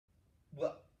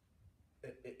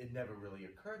it never really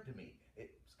occurred to me.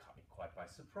 It's caught me quite by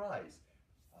surprise.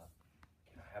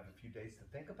 Can I have a few days to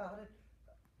think about it?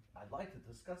 I'd like to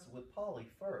discuss it with Polly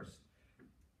first.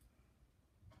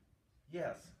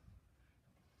 Yes.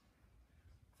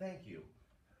 Thank you.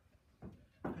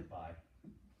 Goodbye.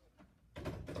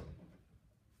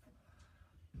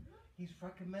 He's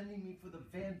recommending me for the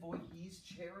Van Voorhees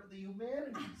Chair of the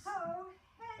Humanities. Oh,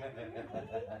 Henry.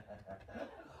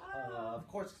 Of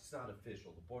course it's not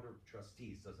official. The Board of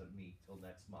Trustees doesn't meet till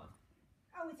next month.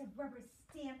 Oh, it's a rubber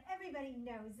stamp. Everybody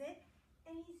knows it.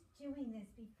 And he's doing this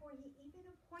before he even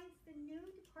appoints the new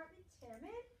department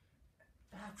chairman?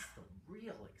 That's the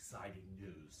real exciting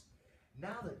news.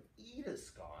 Now that Edith's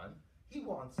gone, he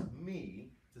wants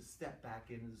me to step back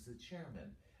in as the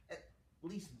chairman, at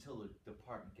least until the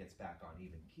department gets back on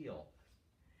even keel.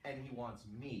 And he wants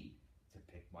me to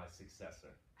pick my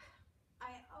successor.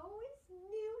 I always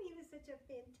knew he was such a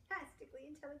fantastically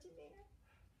intelligent man.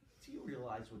 Do you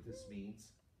realize what this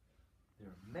means? There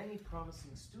are many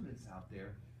promising students out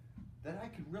there that I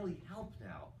can really help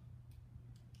now.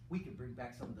 We can bring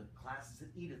back some of the classes that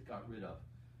Edith got rid of.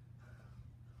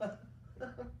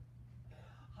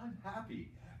 I'm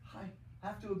happy. I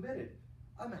have to admit it.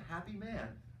 I'm a happy man.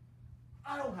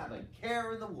 I don't have a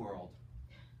care in the world.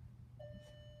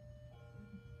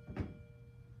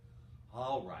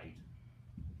 All right.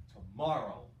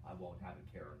 Tomorrow I won't have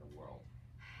a care in the world.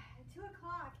 2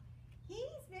 o'clock.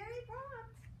 He's very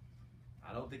prompt.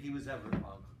 I don't think he was ever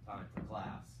on time for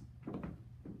class.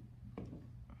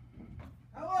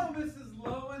 Hello, Mrs.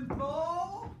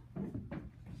 Lowenthal.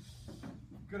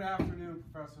 Good afternoon,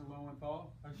 Professor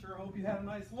Lowenthal. I sure hope you had a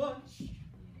nice lunch.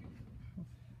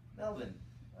 Melvin,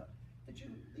 did you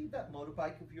leave that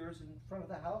motorbike of yours in front of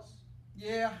the house?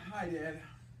 Yeah, I did.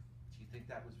 Do you think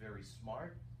that was very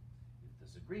smart? If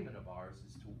this agreement of ours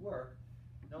is to work,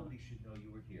 nobody should know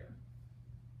you were here.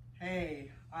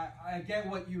 Hey, I get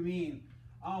what you mean.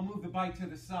 I'll move the bike to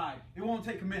the side. It won't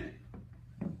take a minute.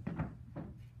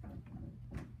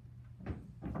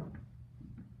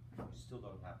 You still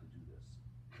don't have to do this.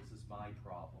 This is my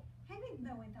problem. Henry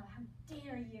Lowenthal, how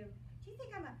dare you? Do you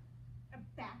think I'm a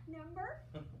back number?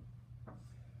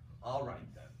 All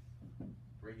right, then.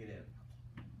 Bring it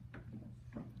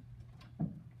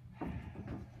in.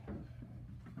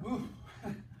 Whew.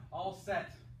 All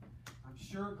set. I'm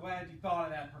sure glad you thought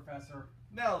of that, Professor.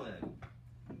 Melvin,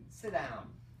 sit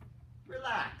down.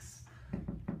 Relax.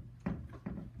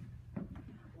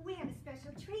 We have a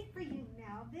special treat for you,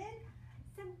 Melvin.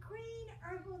 Some green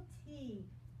herbal tea.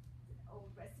 It's an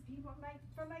old recipe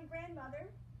from my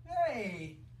grandmother.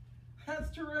 Hey,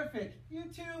 that's terrific. You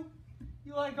too?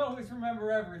 You always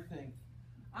remember everything.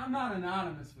 I'm not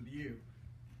anonymous with you.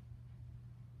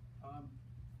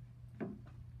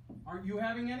 Aren't you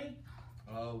having any?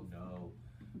 Oh, no.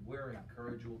 We're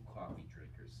incorrigible coffee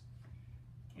drinkers.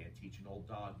 Can't teach an old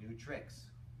dog new tricks.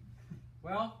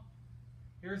 Well,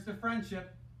 here's the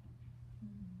friendship.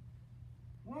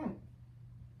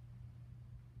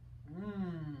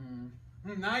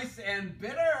 Nice and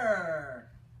bitter.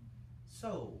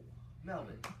 So,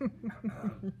 Melvin,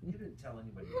 you didn't tell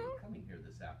anybody you were coming here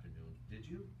this afternoon, did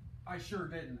you? I sure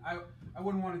didn't. I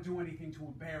wouldn't want to do anything to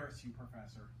embarrass you,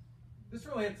 Professor. This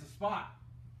really hits the spot.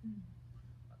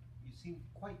 You seem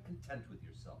quite content with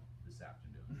yourself this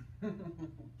afternoon.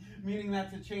 Meaning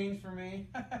that's a change for me?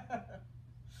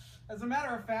 As a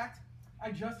matter of fact,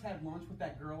 I just had lunch with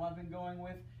that girl I've been going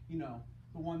with. You know,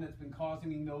 the one that's been causing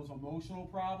me those emotional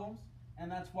problems.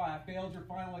 And that's why I failed your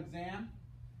final exam.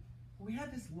 We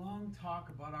had this long talk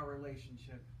about our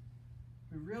relationship.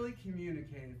 We really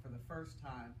communicated for the first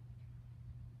time.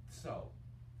 So,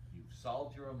 you've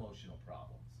solved your emotional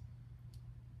problems.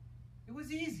 It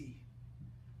was easy.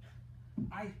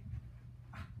 I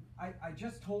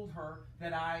just told her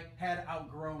that I had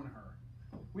outgrown her.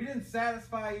 We didn't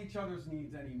satisfy each other's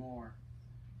needs anymore.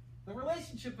 The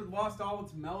relationship had lost all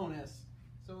its mellowness,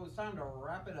 so it was time to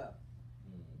wrap it up.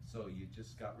 So you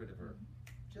just got rid of her,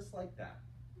 just like that.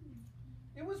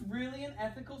 It was really an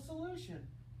ethical solution,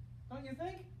 don't you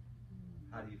think?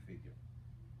 How do you figure?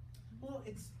 Well,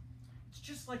 it's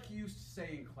just like you used to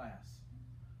say in class.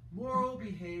 Moral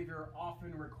behavior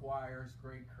often requires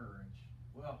great courage.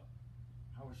 Well,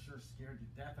 I was sure scared to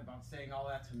death about saying all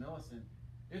that to Millicent.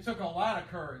 It took a lot of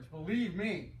courage, believe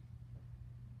me.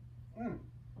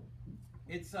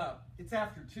 It's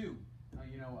after 2.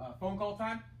 Phone call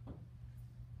time?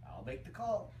 I'll make the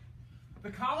call.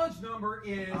 The college number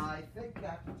is... I think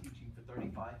after teaching for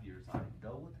 35 years, I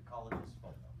know what the college's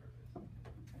phone number is.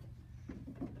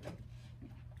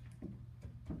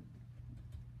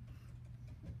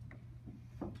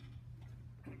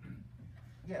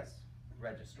 Yes,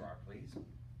 registrar, please.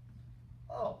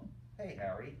 Oh, hey,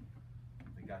 Harry.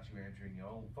 They got you answering your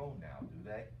own phone now, do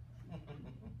they?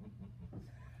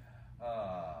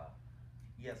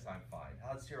 Yes, I'm fine.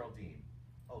 How's Geraldine?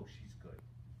 Oh, she's good.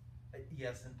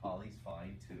 Yes, and Polly's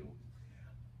fine, too.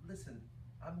 Listen,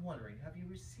 I'm wondering, have you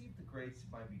received the grades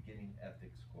of my beginning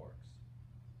ethics course?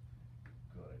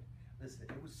 Good. Listen,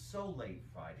 it was so late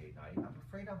Friday night, I'm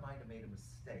afraid I might have made a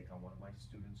mistake on one of my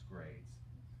students' grades.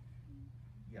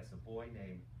 Yes, a boy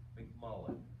named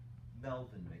McMullen,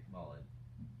 Melvin McMullen.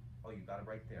 Oh, you got it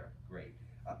right there. Great.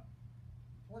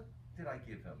 What did I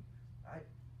give him?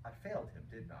 I failed him,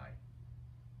 didn't I?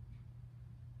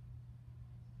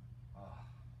 Ah,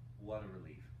 what a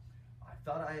relief. I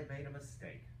thought I had made a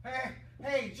mistake.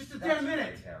 Hey, just a That's damn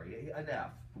minute. right, Harry,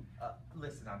 enough.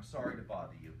 Listen, I'm sorry to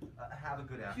bother you. Have a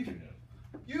good afternoon.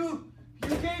 You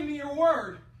gave me your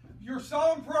word, your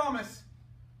solemn promise.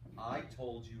 I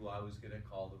told you I was going to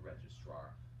call the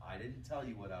registrar. I didn't tell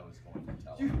you what I was going to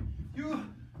tell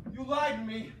You lied to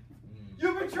me.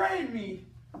 You betrayed me.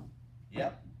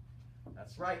 Yep,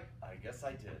 that's right. I guess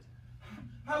I did.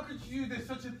 How could you do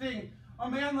such a thing? A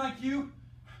man like you?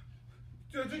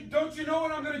 Don't you know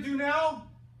what I'm going to do now?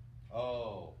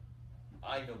 Oh,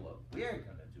 I know what we're going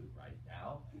to do right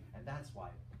now, and that's why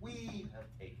we have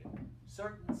taken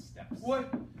certain steps.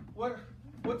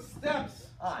 What steps?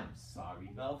 I'm sorry,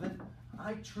 Melvin.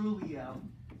 I truly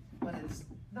am. But it's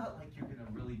not like you're going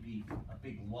to really be a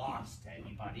big loss to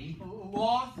anybody.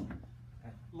 Loss?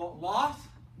 Loss?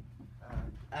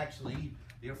 Actually,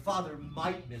 your father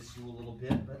might miss you a little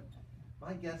bit, but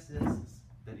my guess is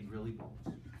that he really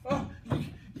won't. Oh,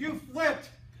 you flipped.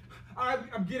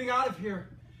 I'm getting out of here.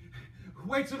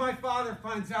 Wait till my father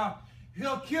finds out.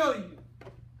 He'll kill you.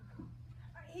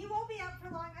 He won't be out for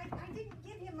long. I didn't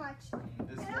give him much.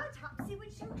 An autopsy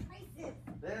would show traces.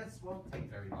 This won't take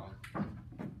very long.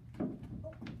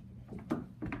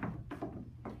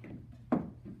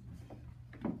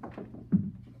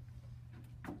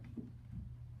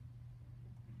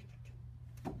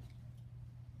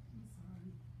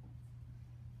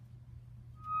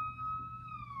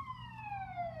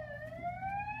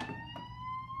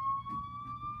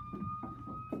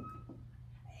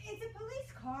 It's a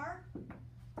police car.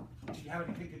 Do you have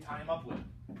anything to tie him up with?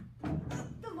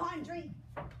 The laundry.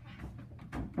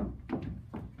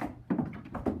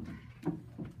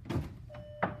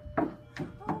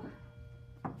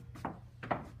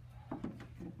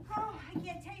 Oh, I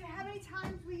can't tell you how many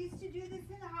times we used to do this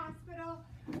in the hospital.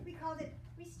 We called it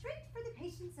restraint for the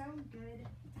patient's own good.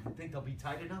 Think they'll be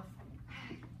tight enough?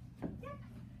 Yep.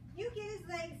 You get his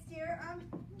legs, dear.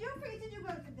 Don't forget to do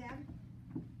both of them.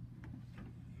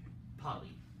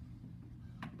 Polly,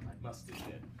 I must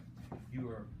admit, you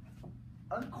are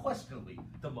unquestionably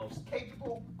the most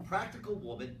capable, practical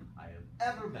woman I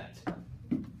have ever met.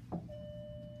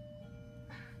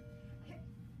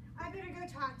 I better go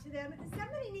talk to them.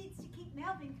 Somebody needs to keep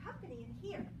Melvin company in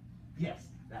here. Yes,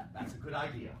 that's a good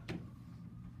idea.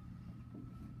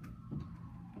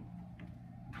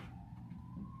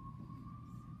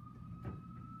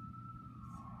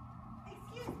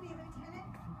 Excuse me, Lieutenant.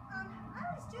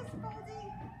 I was just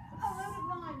folding a load of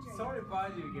laundry. Sorry to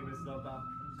bother you again, Miss Lobbaum.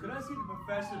 Could I see the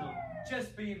professional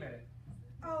just for a minute?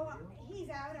 Oh, he's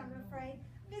out, I'm afraid.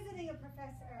 Visiting a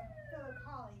fellow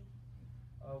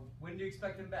colleague. When do you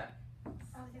expect him back?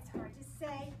 Oh, that's hard to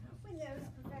say. When those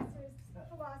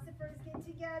philosophers get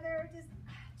together, just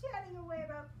chatting away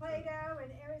about Plato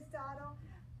and Aristotle,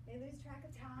 they lose track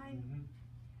of time.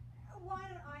 Why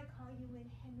don't I call you when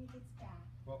Henry gets back?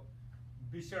 Well,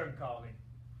 be sure and call me.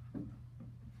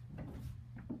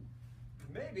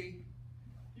 Maybe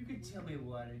you can tell me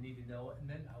what I need to know, and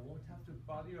then I won't have to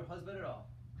bother your husband at all.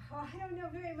 Oh, I don't know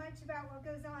very much about what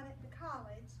goes on at the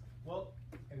college. Well,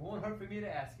 it won't hurt for me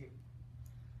to ask you.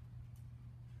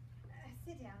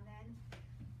 Sit down then.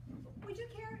 Would you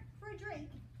care for a drink?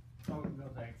 Oh, no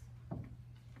thanks.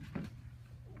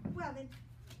 Well then,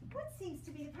 what seems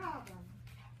to be the problem?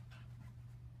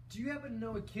 Do you happen to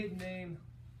know a kid named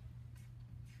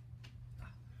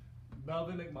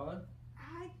Melvin McMullen?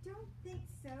 I don't think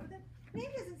so. The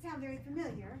name doesn't sound very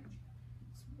familiar.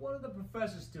 It's one of the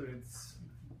professor's students.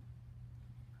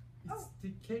 Oh.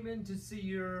 He came in to see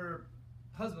your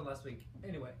husband last week.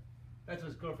 Anyway, that's what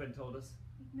his girlfriend told us.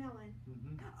 McMillan.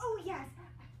 Oh yes,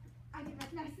 I didn't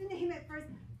recognize the name at first.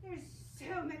 There's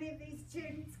so many of these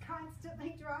students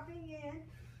constantly dropping in.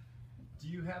 Do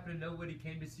you happen to know what he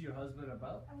came to see your husband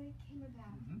about? Oh, it came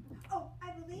about. Oh,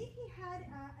 I believe he had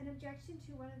an objection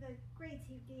to one of the grades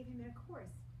he gave him in a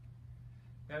course.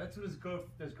 Yeah, that's what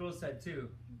his girl said too.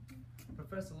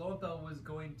 Professor Lothar was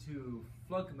going to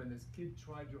flunk him, and this kid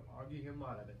tried to argue him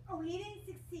out of it. Oh, he didn't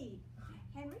succeed.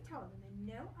 Henry told him in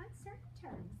no uncertain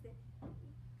terms that...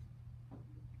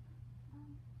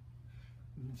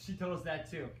 She told us that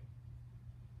too.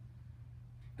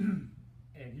 And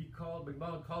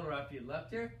McMullen called her after he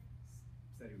left here,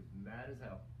 said he was mad as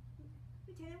hell.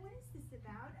 Lieutenant, what is this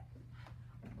about?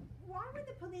 Why would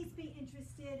the police be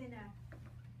interested in a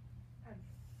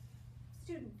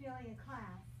student failing a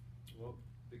class? Well,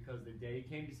 because the day he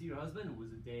came to see your husband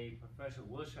was the day Professor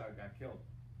Wilshire got killed.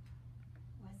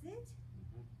 Was it?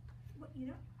 Well, you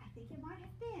know, I think it might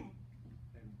have been.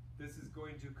 And this is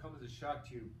going to come as a shock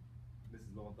to you,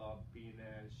 Mrs. Lothar, being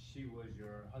as she was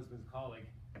your husband's colleague.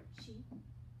 She?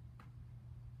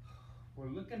 We're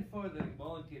looking for the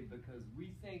McMullen kid because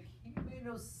we think he may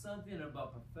know something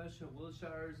about Professor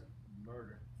Wilshire's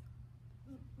murder.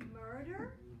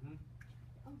 Murder?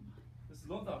 Oh my. Mrs.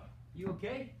 Lothar, you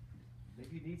okay?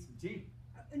 Maybe you need some tea.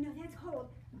 No, that's cold.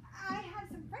 I have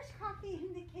some fresh coffee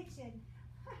in the kitchen.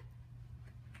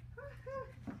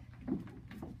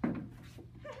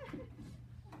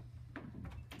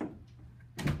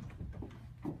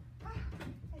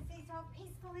 I see it's all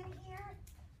peaceful in here.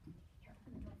 Here,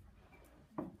 open the door for me.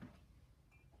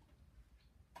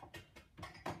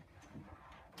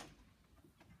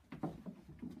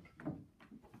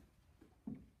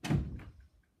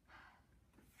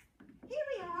 Here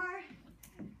we are.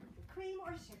 Cream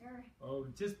or sugar? Oh,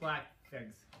 just black,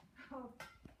 thanks. Oh,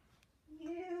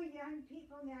 you young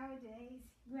people nowadays,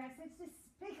 you have such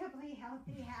despicably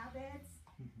healthy habits.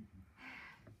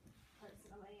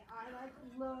 Personally, I like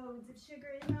loads of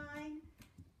sugar in mine.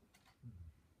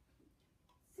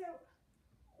 So,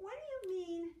 what do you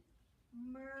mean,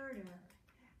 murder?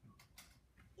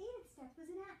 Edith's death was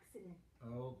an accident.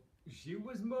 Oh, she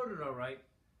was murdered, all right.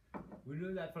 We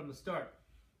knew that from the start,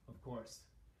 of course.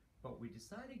 But we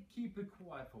decided to keep it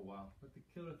quiet for a while. Let the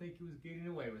killer think he was getting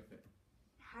away with it.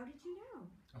 How did you know?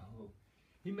 Oh,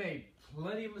 he made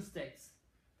plenty of mistakes.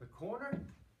 The coroner,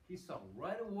 he saw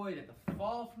right away that the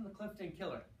fall from the cliff didn't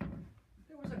kill her.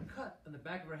 There was a cut on the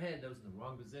back of her head that was in the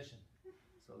wrong position.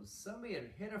 So somebody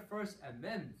had hit her first and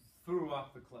then threw her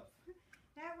off the cliff.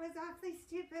 That was awfully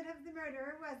stupid of the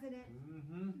murderer, wasn't it?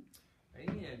 Mm-hmm.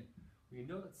 And we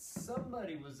know that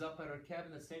somebody was up at her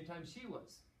cabin the same time she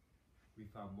was. We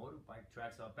found motorbike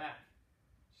tracks out back.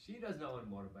 She doesn't own a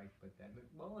motorbike, but that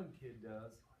McMullen kid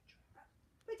does.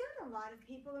 But don't a lot of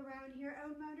people around here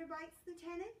own motorbikes,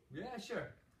 Lieutenant? Yeah,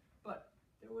 sure. But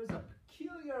there was a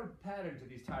peculiar pattern to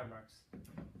these tire marks.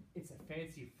 It's a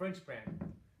fancy French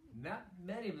brand. Not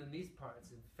many of them in these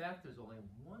parts. In fact, there's only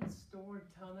one store in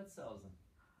town that sells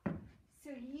them. So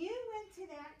you went to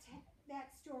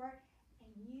that store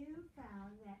and you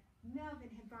found that Melvin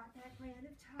had bought that brand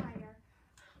of tire.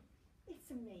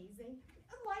 It's amazing.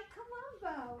 Like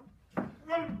Columbo.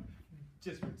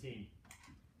 Just routine.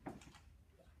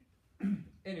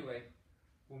 Anyway,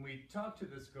 when we talked to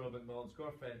this girl, McMullen's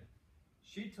girlfriend,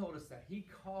 she told us that he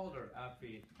called her after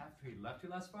he left here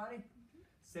last Friday.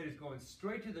 Said he's going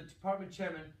straight to the department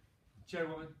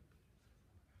chairwoman,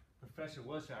 Professor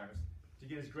Wilshire's, to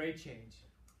get his grade change.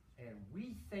 And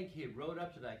we think he rode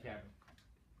up to that cabin.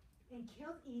 And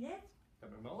killed Edith? The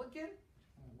McMullen kid?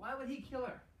 Why would he kill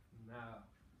her?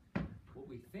 No. What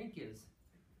we think is,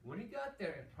 when he got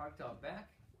there and parked out back,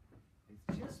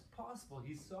 it's just possible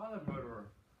he saw the murderer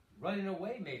running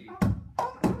away, maybe.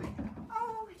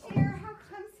 Oh, dear, how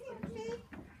clumsy of me.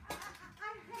 I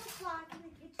had a clock in the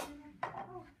kitchen.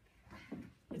 Oh.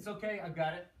 It's okay, I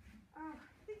got it. Oh,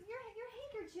 your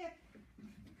handkerchief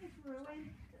is ruined.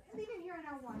 Leave it here and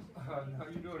I'll wash it. Oh, no,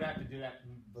 you don't have to do that,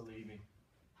 believe me.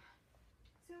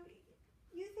 So,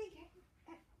 you think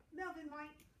Melvin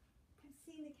might have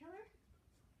seen the killer?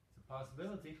 It's a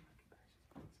possibility.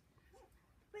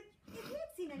 But if he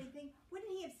had seen anything, wouldn't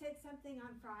he have said something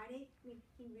on Friday? I mean,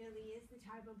 he really is the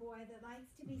type of boy that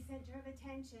likes to be center of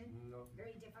attention. No.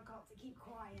 Very difficult to keep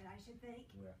quiet, I should think.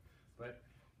 Yeah. But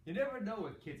you never know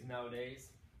with kids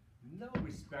nowadays. No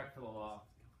respect for the law.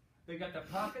 They got their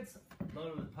pockets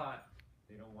loaded with pot.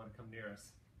 They don't want to come near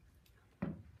us.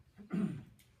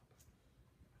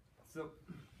 So,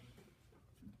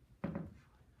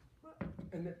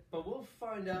 but we'll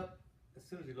find out as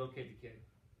soon as we locate the kid.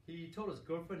 He told his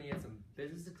girlfriend he had some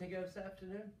business to take out this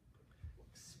afternoon.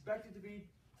 Expected to be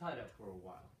tied up for a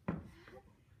while.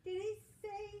 Did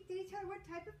he tell her what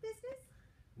type of business?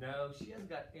 No, she hasn't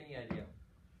got any idea.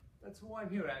 That's why I'm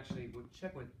here, actually. We'll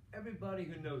check with everybody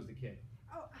who knows the kid.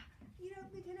 Oh, you know,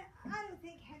 Lieutenant, I don't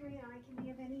think Henry and I can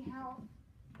be of any help.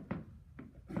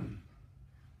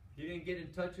 You didn't get in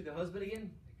touch with the husband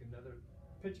again? Like another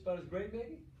pitch about his grave,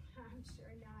 maybe? I'm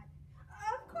sure not.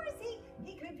 course,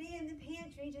 he could be in the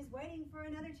pantry just waiting for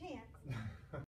another chance.